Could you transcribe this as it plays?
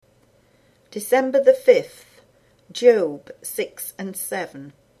December the 5th, Job 6 and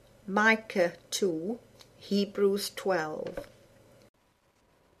 7, Micah 2, Hebrews 12.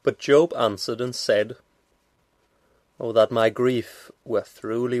 But Job answered and said, O that my grief were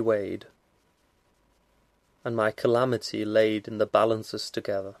throughly weighed, and my calamity laid in the balances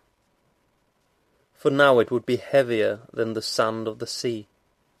together. For now it would be heavier than the sand of the sea.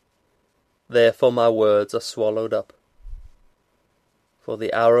 Therefore my words are swallowed up. For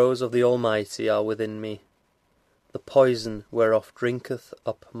the arrows of the Almighty are within me, the poison whereof drinketh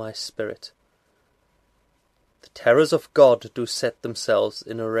up my spirit. The terrors of God do set themselves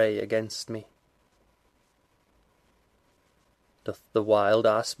in array against me. Doth the wild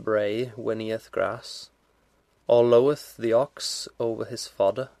ass bray when he hath grass, or loweth the ox over his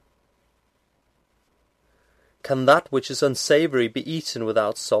fodder? Can that which is unsavoury be eaten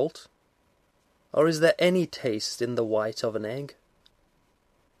without salt? Or is there any taste in the white of an egg?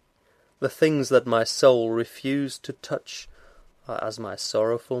 The things that my soul refused to touch are as my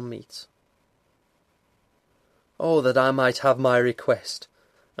sorrowful meat. Oh, that I might have my request,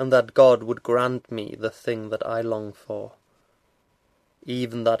 and that God would grant me the thing that I long for,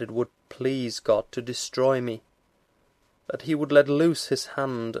 even that it would please God to destroy me, that he would let loose his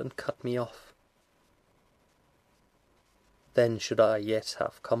hand and cut me off. Then should I yet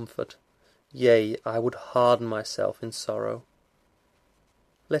have comfort, yea, I would harden myself in sorrow.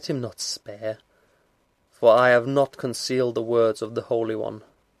 Let him not spare, for I have not concealed the words of the Holy One.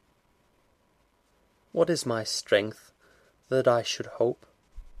 What is my strength, that I should hope?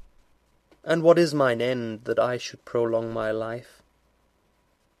 And what is mine end, that I should prolong my life?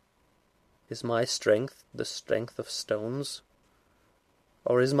 Is my strength the strength of stones,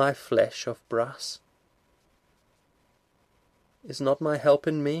 or is my flesh of brass? Is not my help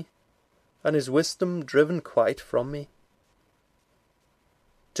in me, and is wisdom driven quite from me?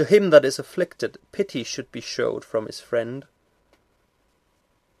 To him that is afflicted, pity should be showed from his friend.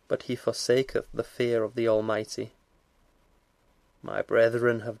 But he forsaketh the fear of the Almighty. My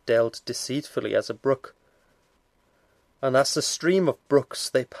brethren have dealt deceitfully as a brook, and as the stream of brooks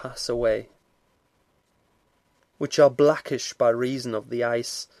they pass away, which are blackish by reason of the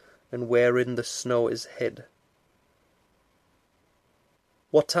ice, and wherein the snow is hid.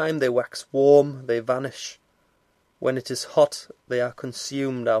 What time they wax warm, they vanish. When it is hot, they are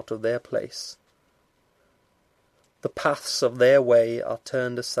consumed out of their place. The paths of their way are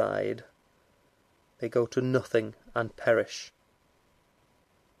turned aside. They go to nothing and perish.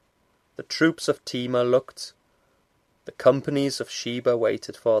 The troops of Tema looked. The companies of Sheba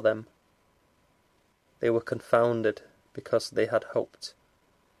waited for them. They were confounded because they had hoped.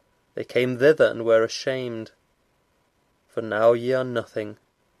 They came thither and were ashamed. For now ye are nothing.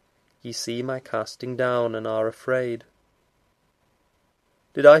 Ye see my casting down, and are afraid.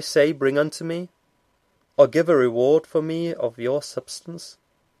 Did I say, Bring unto me, or give a reward for me of your substance?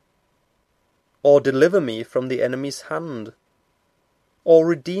 Or deliver me from the enemy's hand, or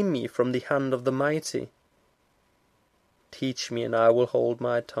redeem me from the hand of the mighty? Teach me, and I will hold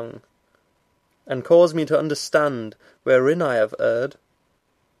my tongue, and cause me to understand wherein I have erred.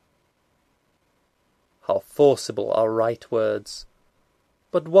 How forcible are right words!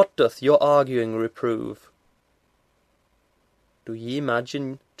 But what doth your arguing reprove? Do ye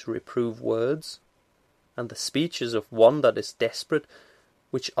imagine to reprove words, and the speeches of one that is desperate,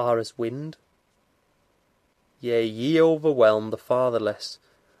 which are as wind? Yea, ye overwhelm the fatherless,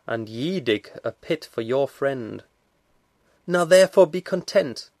 and ye dig a pit for your friend. Now therefore be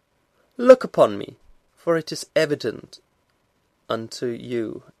content. Look upon me, for it is evident unto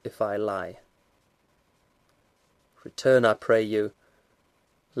you if I lie. Return, I pray you.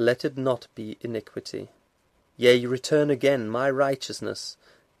 Let it not be iniquity. Yea, return again, my righteousness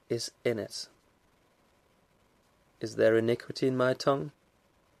is in it. Is there iniquity in my tongue?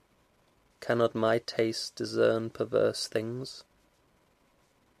 Cannot my taste discern perverse things?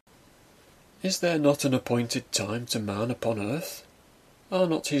 Is there not an appointed time to man upon earth? Are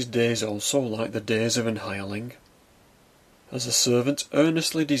not his days also like the days of an hireling? As a servant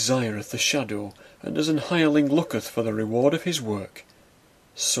earnestly desireth the shadow, and as an hireling looketh for the reward of his work,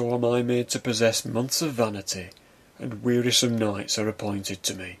 so am I made to possess months of vanity, and wearisome nights are appointed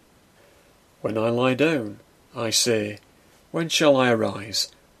to me. When I lie down, I say, When shall I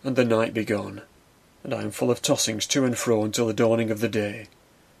arise, and the night be gone? And I am full of tossings to and fro until the dawning of the day.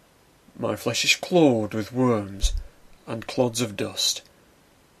 My flesh is clothed with worms and clods of dust.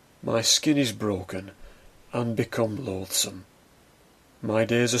 My skin is broken, and become loathsome. My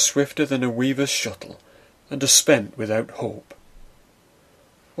days are swifter than a weaver's shuttle, and are spent without hope.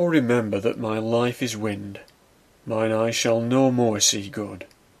 O remember that my life is wind, mine eyes shall no more see good.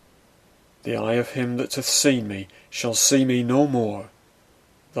 The eye of him that hath seen me shall see me no more.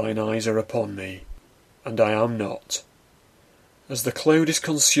 Thine eyes are upon me, and I am not. As the cloud is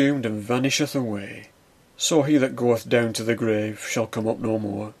consumed and vanisheth away, so he that goeth down to the grave shall come up no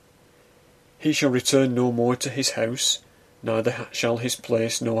more. He shall return no more to his house, neither shall his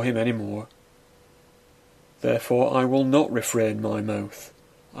place know him any more. Therefore I will not refrain my mouth.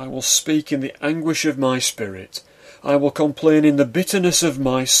 I will speak in the anguish of my spirit. I will complain in the bitterness of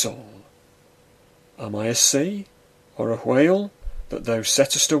my soul. Am I a sea, or a whale, that thou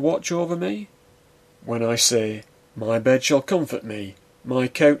settest a watch over me? When I say, My bed shall comfort me, my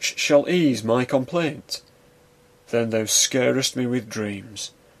couch shall ease my complaint, then thou scarest me with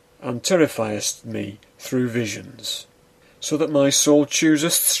dreams, and terrifiest me through visions, so that my soul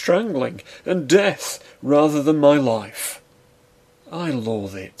chooseth strangling and death rather than my life. I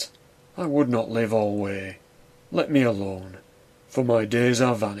loathe it. I would not live alway. Let me alone, for my days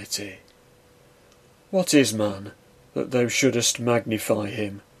are vanity. What is man, that thou shouldest magnify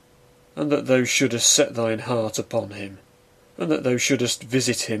him, and that thou shouldest set thine heart upon him, and that thou shouldest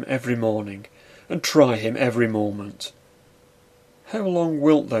visit him every morning, and try him every moment? How long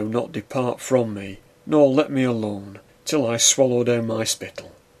wilt thou not depart from me, nor let me alone, till I swallow down my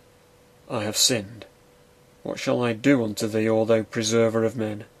spittle? I have sinned. What shall I do unto thee, O thou preserver of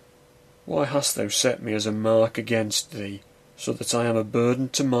men? Why hast thou set me as a mark against thee, so that I am a burden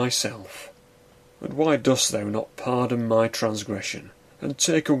to myself? And why dost thou not pardon my transgression, and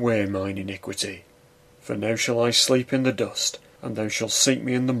take away mine iniquity? For now shall I sleep in the dust, and thou shalt seek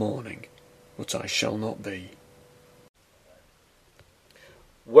me in the morning, but I shall not be.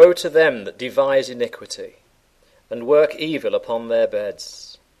 Woe to them that devise iniquity, and work evil upon their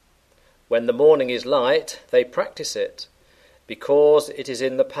beds. When the morning is light, they practise it, because it is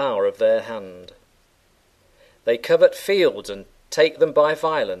in the power of their hand. They covet fields and take them by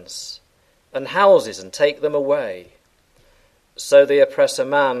violence, and houses and take them away. So they oppress a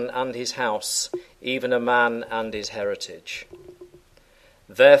man and his house, even a man and his heritage.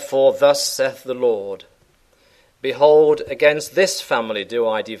 Therefore thus saith the Lord, Behold, against this family do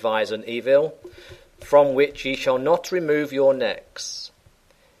I devise an evil, from which ye shall not remove your necks,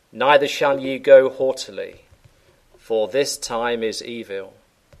 neither shall ye go haughtily, for this time is evil.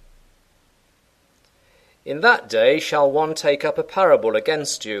 In that day shall one take up a parable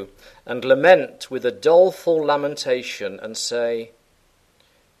against you, and lament with a doleful lamentation, and say,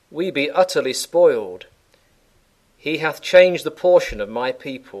 We be utterly spoiled. He hath changed the portion of my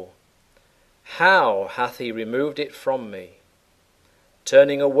people. How hath he removed it from me?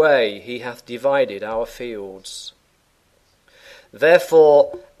 Turning away, he hath divided our fields.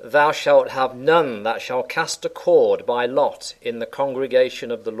 Therefore thou shalt have none that shall cast a cord by lot in the congregation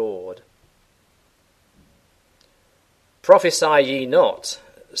of the Lord. Prophesy ye not,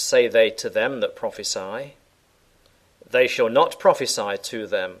 say they to them that prophesy. They shall not prophesy to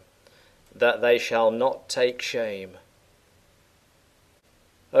them, that they shall not take shame.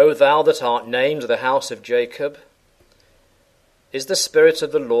 O thou that art named the house of Jacob, is the Spirit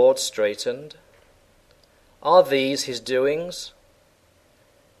of the Lord straitened? Are these his doings?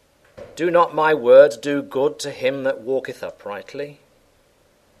 Do not my words do good to him that walketh uprightly?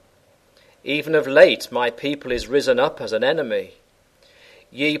 Even of late my people is risen up as an enemy.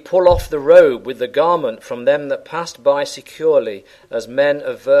 Ye pull off the robe with the garment from them that passed by securely, as men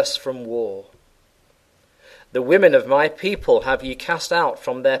averse from war. The women of my people have ye cast out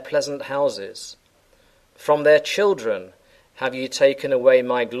from their pleasant houses. From their children have ye taken away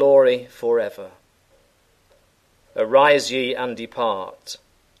my glory forever. Arise ye and depart,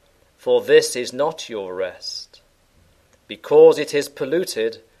 for this is not your rest. Because it is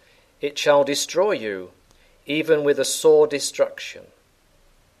polluted, it shall destroy you, even with a sore destruction.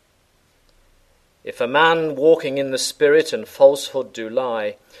 If a man walking in the Spirit and falsehood do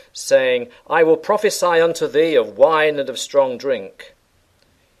lie, saying, I will prophesy unto thee of wine and of strong drink,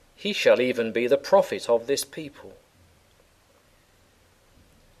 he shall even be the prophet of this people.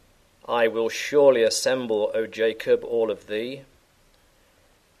 I will surely assemble, O Jacob, all of thee.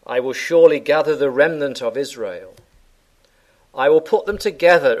 I will surely gather the remnant of Israel. I will put them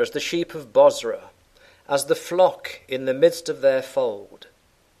together as the sheep of Bozrah, as the flock in the midst of their fold.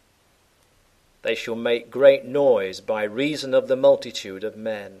 They shall make great noise by reason of the multitude of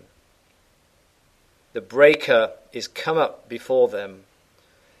men. The breaker is come up before them.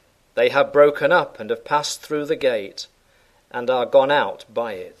 They have broken up and have passed through the gate, and are gone out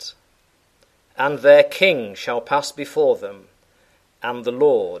by it. And their king shall pass before them, and the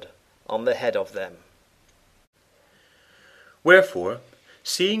Lord on the head of them. Wherefore,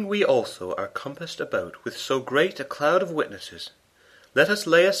 seeing we also are compassed about with so great a cloud of witnesses, let us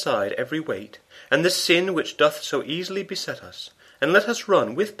lay aside every weight, and the sin which doth so easily beset us, and let us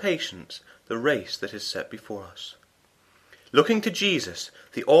run with patience the race that is set before us. Looking to Jesus,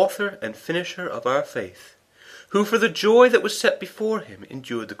 the author and finisher of our faith, who for the joy that was set before him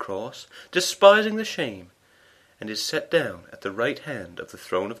endured the cross, despising the shame, and is set down at the right hand of the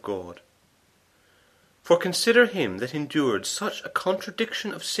throne of God. For consider him that endured such a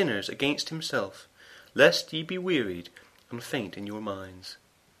contradiction of sinners against himself, lest ye be wearied and faint in your minds.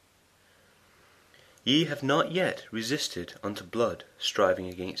 Ye have not yet resisted unto blood, striving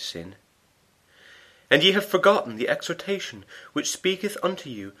against sin. And ye have forgotten the exhortation which speaketh unto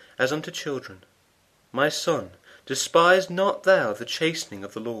you as unto children. My son, despise not thou the chastening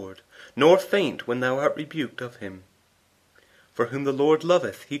of the Lord, nor faint when thou art rebuked of him. For whom the Lord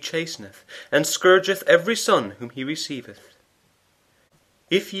loveth he chasteneth, and scourgeth every son whom he receiveth.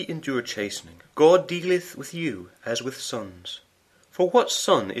 If ye endure chastening, God dealeth with you as with sons. For what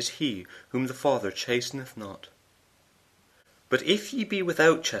son is he whom the Father chasteneth not? But if ye be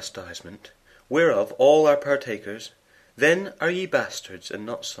without chastisement, whereof all are partakers, then are ye bastards and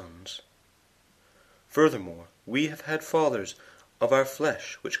not sons. Furthermore, we have had fathers of our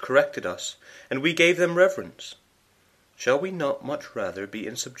flesh which corrected us, and we gave them reverence. Shall we not much rather be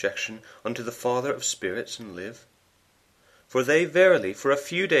in subjection unto the Father of spirits and live? For they verily for a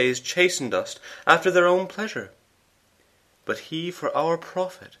few days chastened us after their own pleasure, but he for our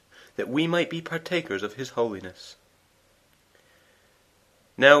profit, that we might be partakers of his holiness.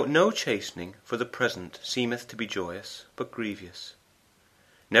 Now no chastening for the present seemeth to be joyous, but grievous.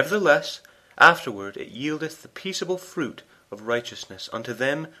 Nevertheless, afterward it yieldeth the peaceable fruit of righteousness unto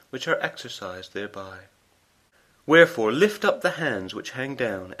them which are exercised thereby. Wherefore lift up the hands which hang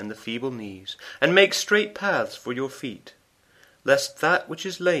down, and the feeble knees, and make straight paths for your feet, lest that which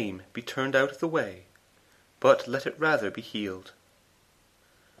is lame be turned out of the way, but let it rather be healed.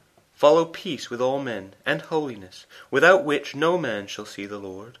 Follow peace with all men, and holiness, without which no man shall see the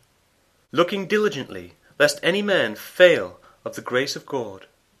Lord. Looking diligently, lest any man fail of the grace of God,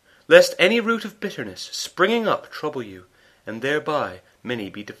 lest any root of bitterness springing up trouble you, and thereby many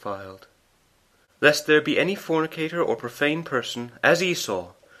be defiled. Lest there be any fornicator or profane person, as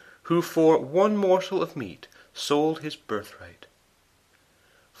Esau, who for one morsel of meat sold his birthright.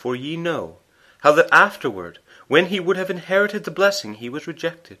 For ye know how that afterward, when he would have inherited the blessing, he was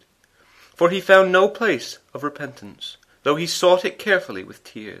rejected. For he found no place of repentance, though he sought it carefully with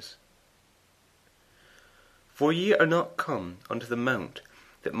tears. For ye are not come unto the mount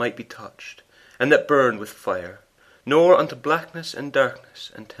that might be touched, and that burned with fire, nor unto blackness and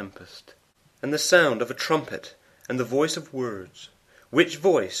darkness and tempest, and the sound of a trumpet, and the voice of words, which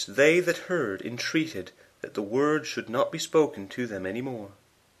voice they that heard entreated that the word should not be spoken to them any more.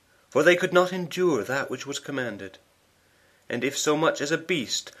 For they could not endure that which was commanded. And if so much as a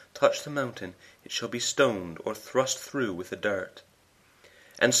beast touch the mountain, it shall be stoned or thrust through with a dart.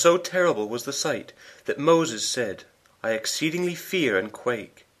 And so terrible was the sight, that Moses said, I exceedingly fear and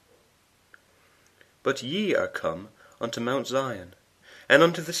quake. But ye are come unto Mount Zion, and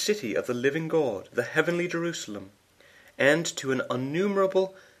unto the city of the living God, the heavenly Jerusalem, and to an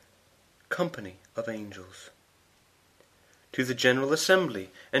innumerable company of angels, to the general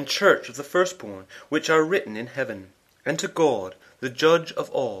assembly and church of the firstborn, which are written in heaven, and to God, the judge of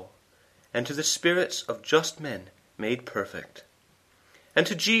all, and to the spirits of just men made perfect, and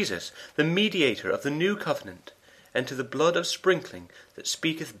to Jesus, the mediator of the new covenant, and to the blood of sprinkling that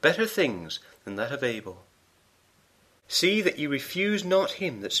speaketh better things than that of Abel. See that ye refuse not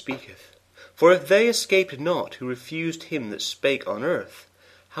him that speaketh. For if they escaped not who refused him that spake on earth,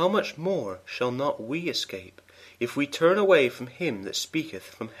 how much more shall not we escape, if we turn away from him that speaketh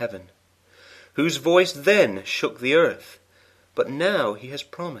from heaven, whose voice then shook the earth? But now he has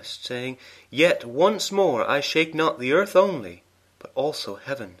promised, saying, Yet once more I shake not the earth only, but also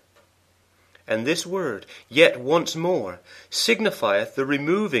heaven. And this word, yet once more, signifieth the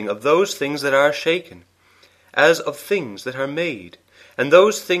removing of those things that are shaken, as of things that are made, and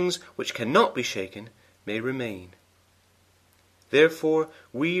those things which cannot be shaken may remain. Therefore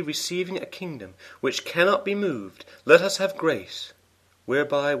we, receiving a kingdom which cannot be moved, let us have grace,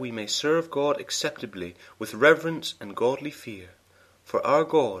 whereby we may serve God acceptably with reverence and godly fear, for our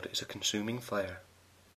God is a consuming fire.